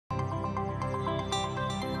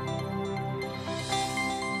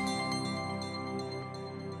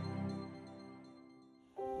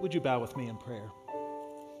Would you bow with me in prayer?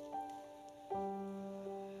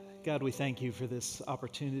 God, we thank you for this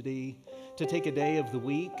opportunity to take a day of the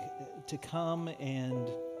week to come and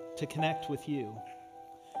to connect with you,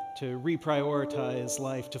 to reprioritize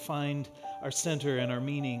life, to find our center and our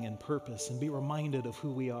meaning and purpose and be reminded of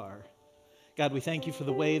who we are. God, we thank you for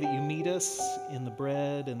the way that you meet us in the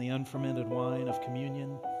bread and the unfermented wine of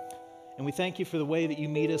communion. And we thank you for the way that you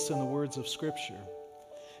meet us in the words of Scripture.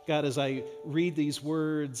 God, as I read these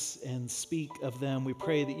words and speak of them, we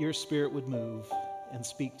pray that your Spirit would move and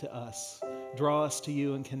speak to us, draw us to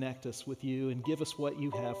you and connect us with you and give us what you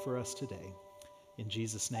have for us today. In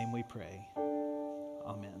Jesus' name we pray.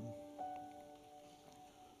 Amen.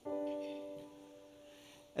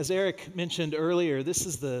 As Eric mentioned earlier, this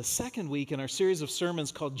is the second week in our series of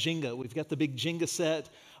sermons called Jenga. We've got the big Jenga set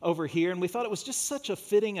over here, and we thought it was just such a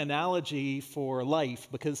fitting analogy for life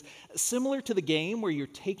because similar to the game where you're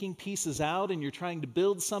taking pieces out and you're trying to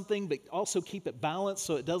build something but also keep it balanced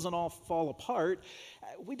so it doesn't all fall apart,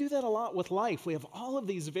 we do that a lot with life. We have all of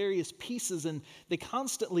these various pieces and they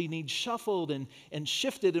constantly need shuffled and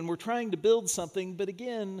shifted, and we're trying to build something, but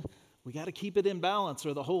again, we got to keep it in balance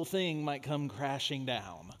or the whole thing might come crashing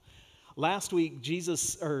down. Last week,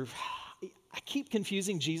 I keep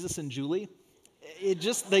confusing Jesus and Julie. I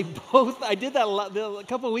did that a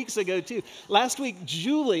couple of weeks ago too. Last week,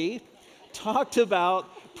 Julie talked about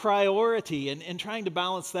priority and trying to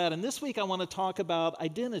balance that. And this week, I want to talk about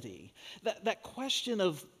identity. That question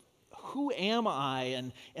of who am I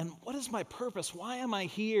and what is my purpose? Why am I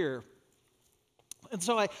here? And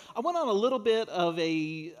so I went on a little bit of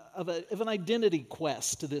an identity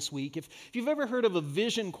quest this week. If you've ever heard of a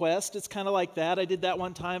vision quest, it's kind of like that. I did that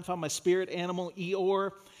one time, found my spirit animal,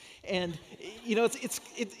 Eeyore. And, you know,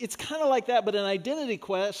 it's kind of like that, but an identity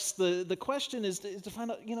quest, the question is to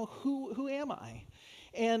find out, you know, who am I?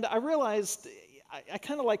 And I realized I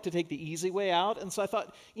kind of like to take the easy way out. And so I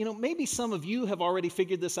thought, you know, maybe some of you have already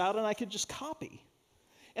figured this out and I could just copy.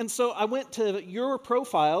 And so I went to your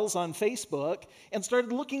profiles on Facebook and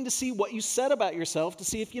started looking to see what you said about yourself to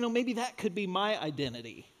see if, you know, maybe that could be my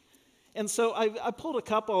identity. And so I pulled a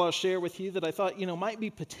couple I'll share with you that I thought, you know, might be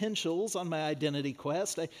potentials on my identity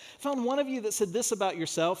quest. I found one of you that said this about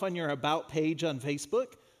yourself on your About page on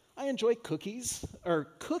Facebook. I enjoy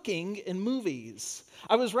cooking and movies.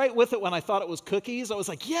 I was right with it when I thought it was cookies. I was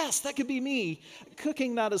like, yes, that could be me.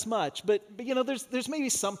 Cooking, not as much. But you know, there's maybe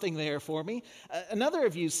something there for me. Another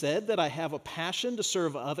of you said that I have a passion to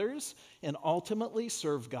serve others and ultimately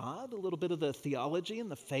serve God, a little bit of the theology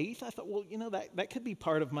and the faith. I thought, well, you know, that could be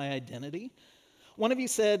part of my identity. One of you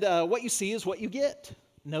said, what you see is what you get.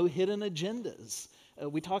 No hidden agendas.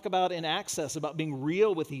 We talk about in Access about being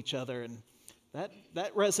real with each other, and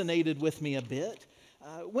that resonated with me a bit.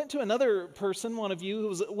 Went to another person, one of you,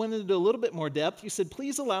 who went into a little bit more depth. You said,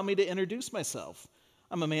 please allow me to introduce myself.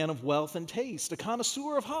 I'm a man of wealth and taste, a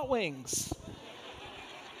connoisseur of hot wings.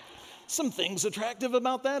 Some things attractive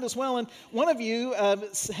about that as well. And one of you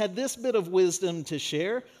had this bit of wisdom to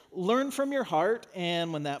share. Learn from your heart,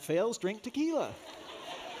 and when that fails, drink tequila.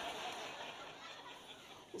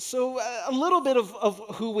 So a little bit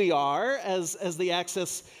of who we are as the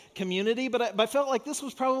Access community, but I felt like this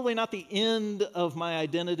was probably not the end of my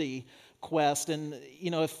identity quest. And,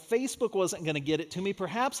 you know, if Facebook wasn't going to get it to me,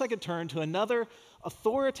 perhaps I could turn to another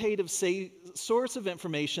authoritative source of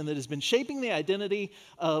information that has been shaping the identity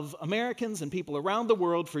of Americans and people around the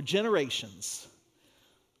world for generations.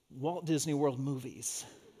 Walt Disney World movies.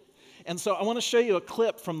 And so I want to show you a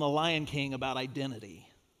clip from The Lion King about identity.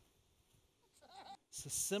 So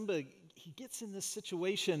Simba, he gets in this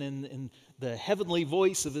situation and the heavenly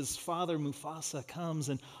voice of his father Mufasa comes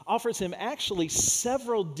and offers him actually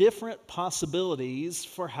several different possibilities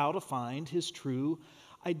for how to find his true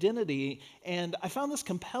identity. And I found this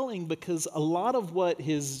compelling because a lot of what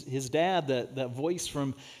his dad, that voice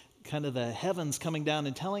from kind of the heavens coming down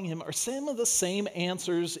and telling him, are some of the same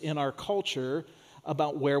answers in our culture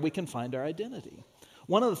about where we can find our identity.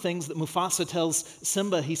 One of the things that Mufasa tells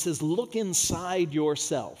Simba, he says, look inside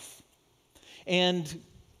yourself. And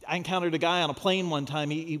I encountered a guy on a plane one time.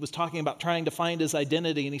 He was talking about trying to find his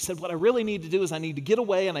identity. And he said, what I really need to do is I need to get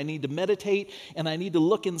away and I need to meditate and I need to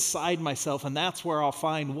look inside myself. And that's where I'll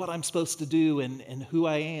find what I'm supposed to do and who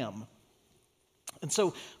I am. And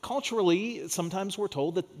so culturally, sometimes we're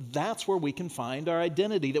told that that's where we can find our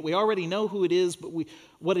identity, that we already know who it is, but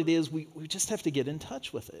what it is, we just have to get in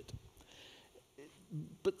touch with it.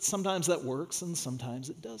 But sometimes that works and sometimes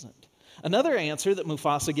it doesn't. Another answer that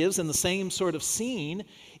Mufasa gives in the same sort of scene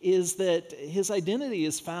is that his identity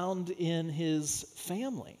is found in his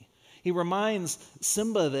family. He reminds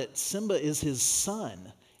Simba that Simba is his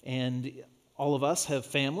son, and All of us have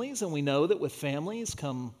families, and we know that with families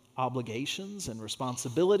come obligations and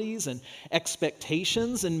responsibilities and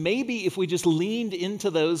expectations. And maybe if we just leaned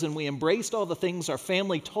into those and we embraced all the things our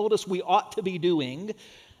family told us we ought to be doing,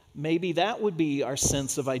 maybe that would be our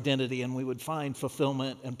sense of identity and we would find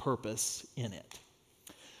fulfillment and purpose in it.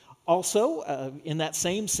 Also, in that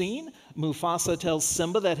same scene, Mufasa tells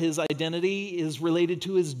Simba that his identity is related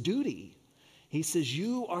to his duty. He says,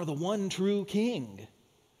 "You are the one true king."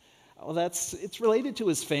 Well, it's related to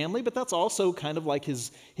his family, but that's also kind of like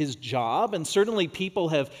his job. And certainly people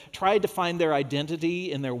have tried to find their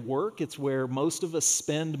identity in their work. It's where most of us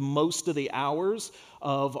spend most of the hours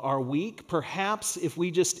of our week. Perhaps if we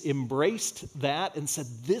just embraced that and said,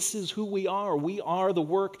 this is who we are the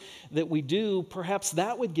work that we do, perhaps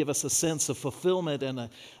that would give us a sense of fulfillment and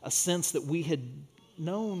a sense that we had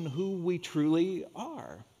known who we truly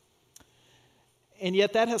are. And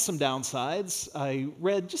yet that has some downsides. I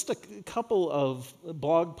read just a couple of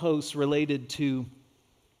blog posts related to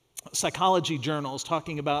psychology journals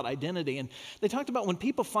talking about identity. And they talked about when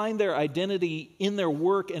people find their identity in their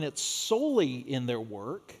work and it's solely in their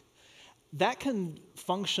work, that can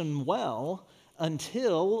function well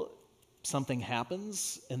until something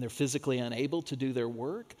happens and they're physically unable to do their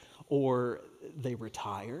work or they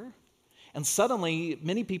retire. And suddenly,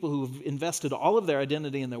 many people who've invested all of their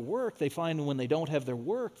identity in their work, they find when they don't have their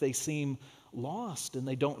work, they seem lost and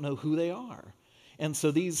they don't know who they are. And so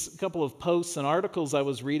these couple of posts and articles I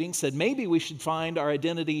was reading said maybe we should find our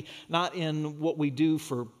identity not in what we do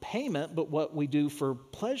for payment, but what we do for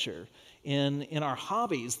pleasure, in our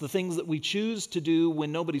hobbies, the things that we choose to do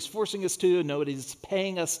when nobody's forcing us to, and nobody's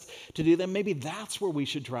paying us to do them. Maybe that's where we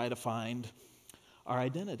should try to find our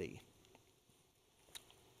identity.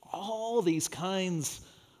 All these kinds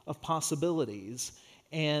of possibilities.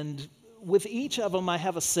 And with each of them, I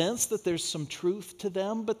have a sense that there's some truth to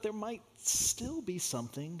them, but there might still be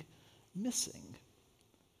something missing.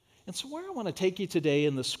 And so where I want to take you today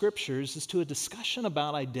in the scriptures is to a discussion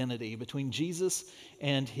about identity between Jesus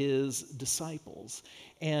and his disciples.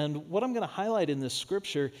 And what I'm going to highlight in this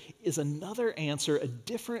scripture is another answer, a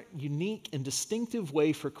different, unique, and distinctive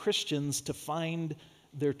way for Christians to find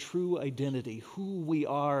their true identity, who we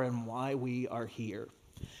are and why we are here.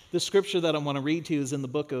 The scripture that I want to read to you is in the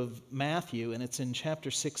book of Matthew, and it's in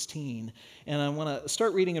chapter 16. And I want to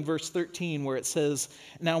start reading in verse 13, where it says,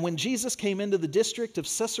 "Now when Jesus came into the district of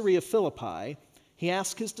Caesarea Philippi, he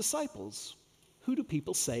asked his disciples, 'Who do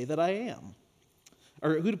people say that I am?'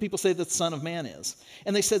 Or who do people say that the Son of Man is?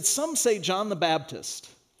 And they said, 'Some say John the Baptist,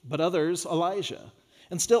 but others Elijah,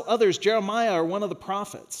 and still others Jeremiah or one of the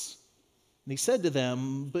prophets.' And he said to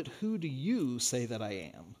them, 'But who do you say that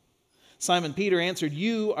I am?' Simon Peter answered,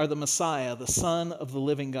 'You are the Messiah, the Son of the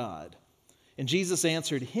living God.' And Jesus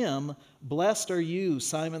answered him, 'Blessed are you,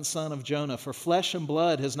 Simon, son of Jonah, for flesh and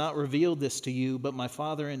blood has not revealed this to you, but my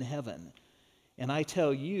Father in heaven. And I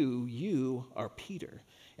tell you, you are Peter.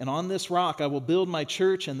 And on this rock I will build my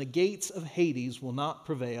church, and the gates of Hades will not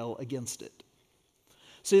prevail against it.'"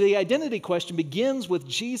 So the identity question begins with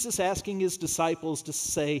Jesus asking his disciples to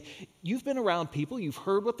say, you've been around people, you've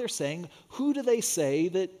heard what they're saying, who do they say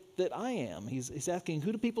that I am? He's asking,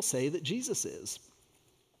 who do people say that Jesus is?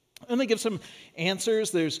 And they give some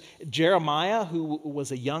answers. There's Jeremiah, who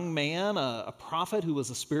was a young man, a prophet who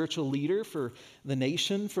was a spiritual leader for the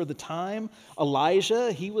nation for the time.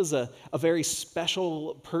 Elijah, he was a very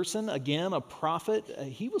special person, again, a prophet.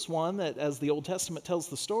 He was one that, as the Old Testament tells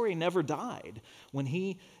the story, never died. When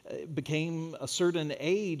he became a certain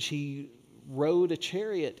age, he rode a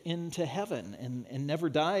chariot into heaven and never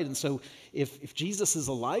died. And so if Jesus is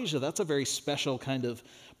Elijah, that's a very special kind of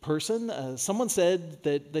person. Someone said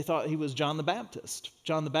that they thought he was John the Baptist.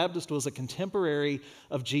 John the Baptist was a contemporary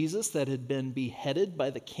of Jesus that had been beheaded by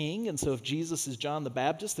the king. And so if Jesus is John the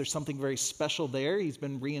Baptist, there's something very special there. He's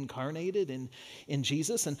been reincarnated in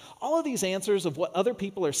Jesus. And all of these answers of what other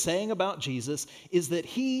people are saying about Jesus is that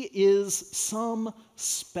he is some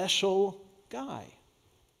special guy.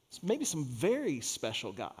 Maybe some very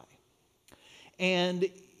special guy.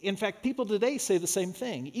 And in fact, people today say the same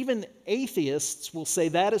thing. Even atheists will say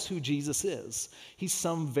that is who Jesus is. He's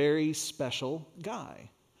some very special guy.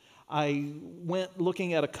 I went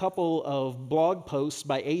looking at a couple of blog posts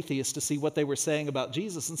by atheists to see what they were saying about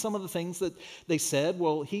Jesus, and some of the things that they said,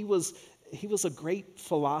 well, he was a great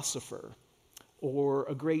philosopher, or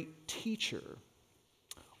a great teacher,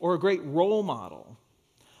 or a great role model.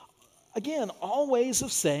 Again, all ways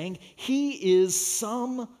of saying he is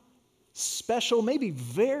some special, maybe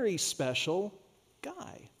very special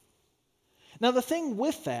guy. Now, the thing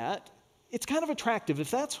with that, it's kind of attractive.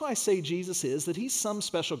 If that's who I say Jesus is, that he's some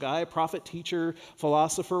special guy, a prophet, teacher,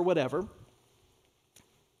 philosopher, whatever,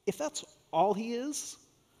 if that's all he is,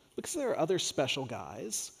 because there are other special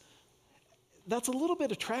guys, that's a little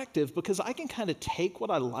bit attractive because I can kind of take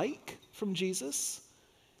what I like from Jesus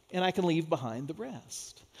and I can leave behind the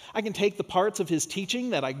rest. I can take the parts of his teaching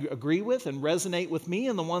that I agree with and resonate with me,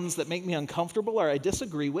 and the ones that make me uncomfortable or I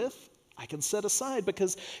disagree with, I can set aside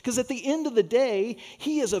because at the end of the day,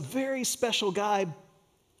 he is a very special guy,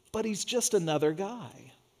 but he's just another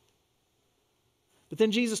guy. But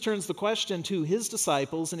then Jesus turns the question to his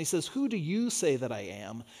disciples and he says, "Who do you say that I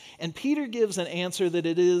am?" And Peter gives an answer that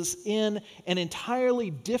it is in an entirely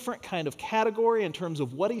different kind of category in terms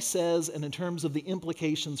of what he says and in terms of the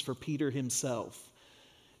implications for Peter himself.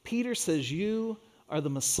 Peter says, "You are the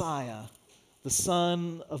Messiah, the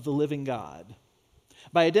Son of the living God."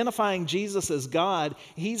 By identifying Jesus as God,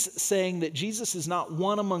 he's saying that Jesus is not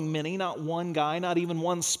one among many, not one guy, not even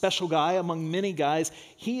one special guy among many guys.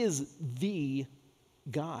 He is the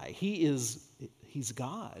guy. He's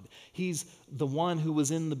God. He's the one who was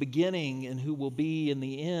in the beginning and who will be in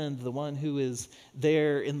the end, the one who is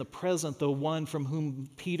there in the present, the one from whom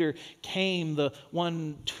Peter came, the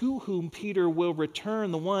one to whom Peter will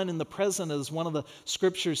return, the one in the present, as one of the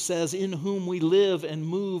scriptures says, in whom we live and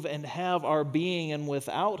move and have our being, and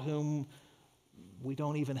without whom we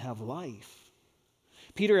don't even have life.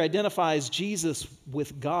 Peter identifies Jesus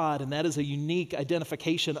with God, and that is a unique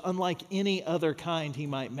identification unlike any other kind he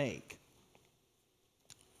might make.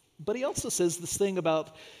 But he also says this thing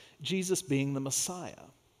about Jesus being the Messiah.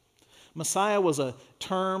 Messiah was a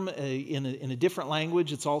term in a different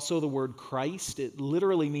language. It's also the word Christ. It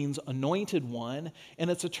literally means anointed one,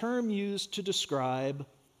 and it's a term used to describe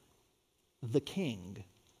the king,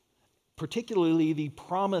 particularly the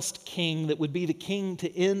promised king that would be the king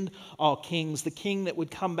to end all kings, the king that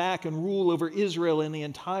would come back and rule over Israel and the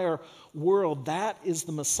entire world. That is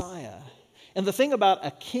the Messiah. And the thing about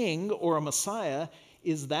a king or a Messiah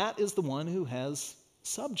is that is the one who has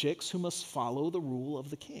subjects who must follow the rule of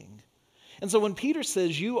the king. And so when Peter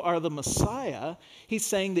says you are the Messiah, he's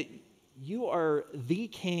saying that you are the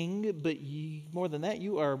king, but more than that,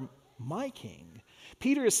 you are my king.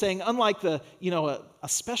 Peter is saying, unlike a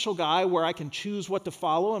special guy where I can choose what to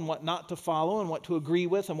follow and what not to follow and what to agree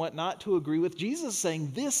with and what not to agree with, Jesus is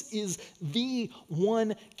saying, this is the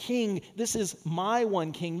one king. This is my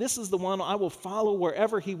one king. This is the one I will follow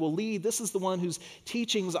wherever he will lead. This is the one whose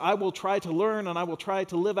teachings I will try to learn and I will try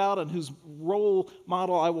to live out, and whose role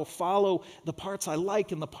model I will follow, the parts I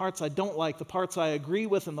like and the parts I don't like, the parts I agree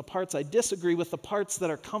with and the parts I disagree with, the parts that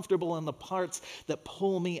are comfortable and the parts that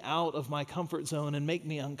pull me out of my comfort zone and make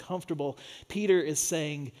me uncomfortable. Peter is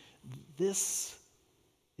saying, this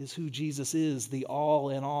is who Jesus is, the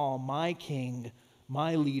all in all, my king,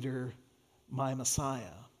 my leader, my Messiah.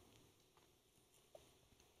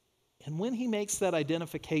 And when he makes that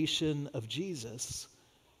identification of Jesus,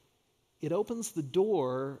 it opens the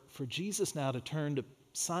door for Jesus now to turn to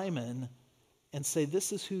Simon and say,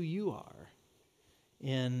 this is who you are.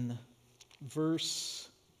 In verse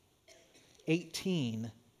 18,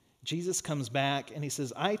 Jesus comes back and he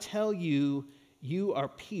says, I tell you, you are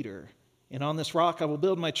Peter, and on this rock I will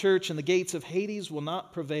build my church, and the gates of Hades will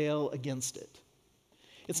not prevail against it.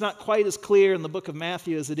 It's not quite as clear in the book of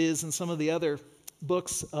Matthew as it is in some of the other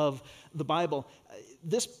books of the Bible.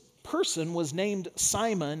 This person was named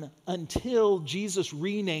Simon until Jesus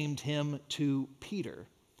renamed him to Peter.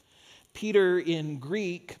 Peter in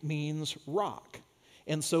Greek means rock.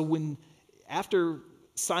 And so after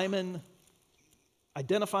Simon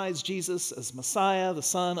identifies Jesus as Messiah, the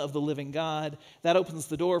Son of the living God, that opens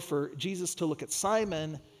the door for Jesus to look at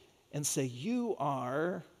Simon and say, you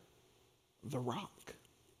are the rock,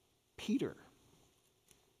 Peter.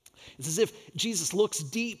 It's as if Jesus looks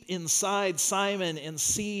deep inside Simon and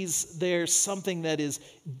sees there's something that is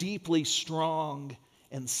deeply strong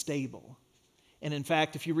and stable. And in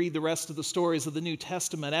fact, if you read the rest of the stories of the New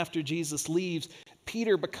Testament, after Jesus leaves,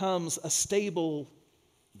 Peter becomes a stable,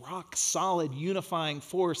 rock-solid, unifying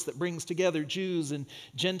force that brings together Jews and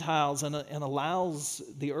Gentiles and allows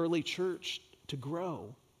the early church to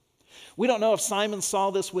grow. We don't know if Simon saw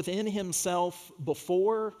this within himself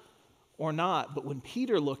before or not, but when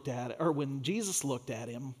Peter looked at it, or when Jesus looked at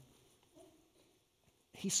him,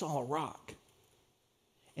 he saw a rock.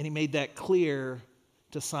 And he made that clear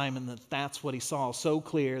to Simon that that's what he saw, so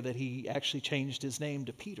clear that he actually changed his name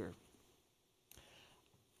to Peter.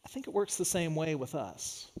 I think it works the same way with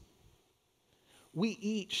us. We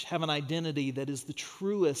each have an identity that is the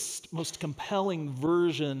truest, most compelling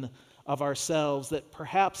version of ourselves that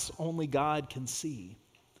perhaps only God can see.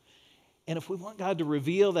 And if we want God to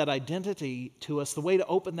reveal that identity to us, the way to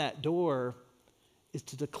open that door is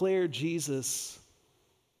to declare Jesus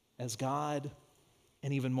as God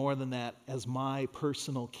and even more than that, as my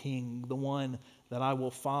personal king, the one that I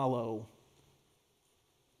will follow,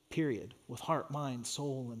 period, with heart, mind,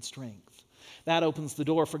 soul, and strength. That opens the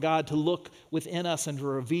door for God to look within us and to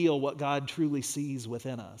reveal what God truly sees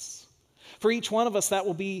within us. For each one of us, that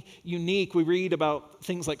will be unique. We read about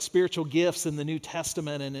things like spiritual gifts in the New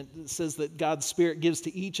Testament, and it says that God's Spirit gives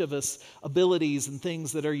to each of us abilities and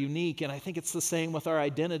things that are unique. And I think it's the same with our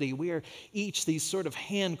identity. We are each these sort of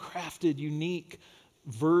handcrafted, unique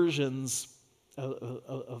versions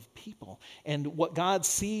of people. And what God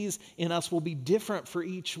sees in us will be different for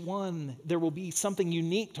each one. There will be something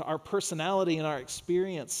unique to our personality and our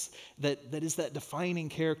experience that is that defining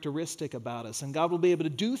characteristic about us. And God will be able to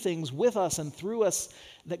do things with us and through us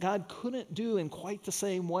that God couldn't do in quite the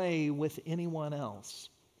same way with anyone else.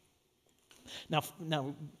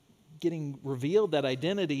 Now getting revealed that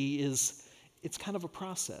identity it's kind of a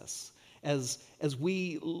process. As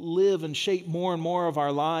we live and shape more and more of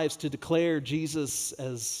our lives to declare Jesus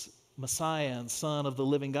as Messiah and Son of the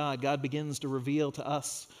living God, God begins to reveal to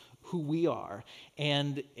us who we are.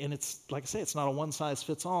 And it's, like I say, it's not a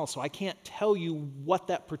one-size-fits-all, so I can't tell you what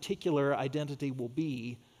that particular identity will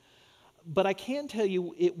be, but I can tell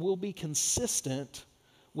you it will be consistent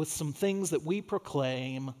with some things that we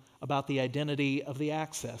proclaim about the identity of the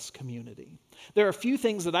Access community. There are a few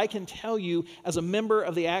things that I can tell you as a member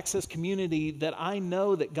of the Access community that I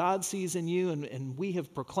know that God sees in you and we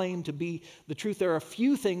have proclaimed to be the truth. There are a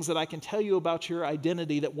few things that I can tell you about your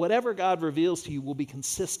identity that whatever God reveals to you will be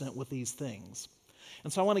consistent with these things.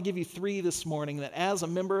 And so I want to give you three this morning that as a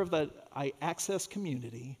member of the Access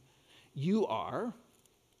community, you are,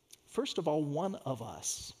 first of all, one of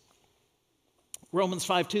us. Romans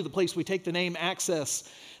 5:2, the place we take the name Access,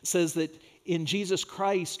 says that in Jesus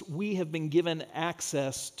Christ we have been given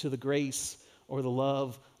access to the grace or the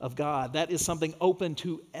love of God. That is something open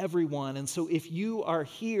to everyone. And so if you are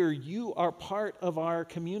here, you are part of our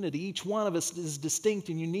community. Each one of us is distinct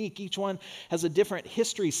and unique. Each one has a different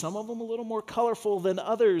history, some of them a little more colorful than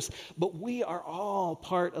others, but we are all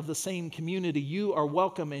part of the same community. You are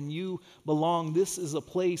welcome and you belong. This is a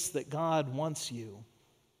place that God wants you.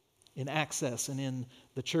 In Access and in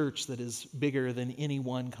the church that is bigger than any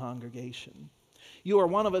one congregation. You are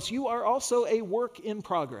one of us. You are also a work in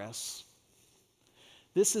progress.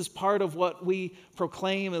 This is part of what we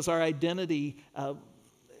proclaim as our identity.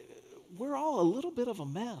 We're all a little bit of a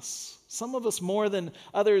mess. Some of us more than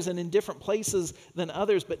others and in different places than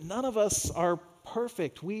others, but none of us are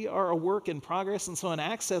perfect. We are a work in progress, and so in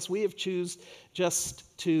Access we have chosen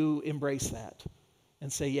just to embrace that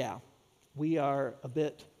and say, yeah, we are a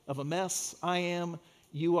bit of a mess. I am,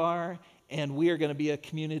 you are, and we are going to be a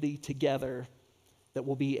community together that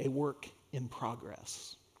will be a work in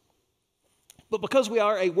progress. But because we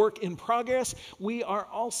are a work in progress, we are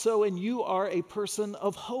also, and you are, a person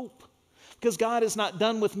of hope. Because God is not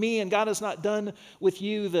done with me and God is not done with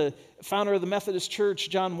you. The founder of the Methodist Church,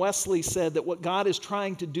 John Wesley, said that what God is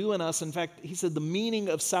trying to do in us, in fact, he said the meaning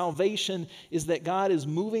of salvation is that God is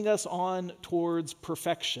moving us on towards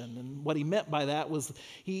perfection. And what he meant by that was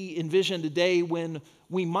he envisioned a day when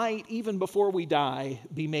we might, even before we die,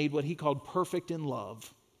 be made what he called perfect in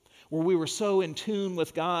love, where we were so in tune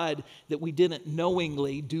with God that we didn't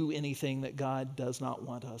knowingly do anything that God does not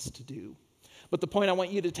want us to do. But the point I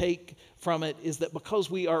want you to take from it is that because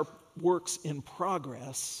we are works in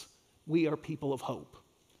progress, we are people of hope.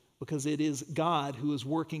 Because it is God who is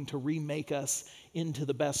working to remake us into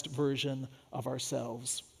the best version of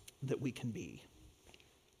ourselves that we can be.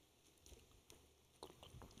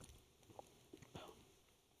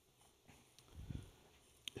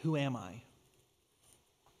 Who am I?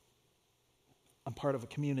 I'm part of a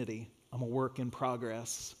community. I'm a work in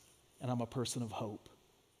progress, and I'm a person of hope.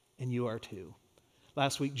 And you are too.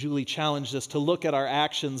 Last week, Julie challenged us to look at our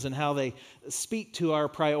actions and how they speak to our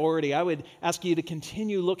priority. I would ask you to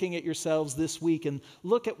continue looking at yourselves this week and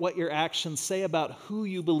look at what your actions say about who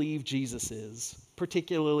you believe Jesus is,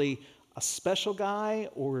 particularly a special guy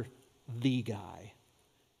or the guy.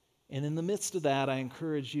 And in the midst of that, I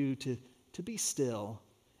encourage you to be still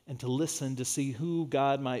and to listen to see who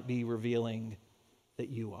God might be revealing that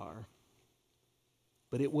you are.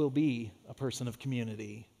 But it will be a person of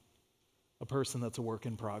community, a person that's a work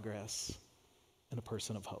in progress, and a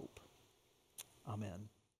person of hope. Amen.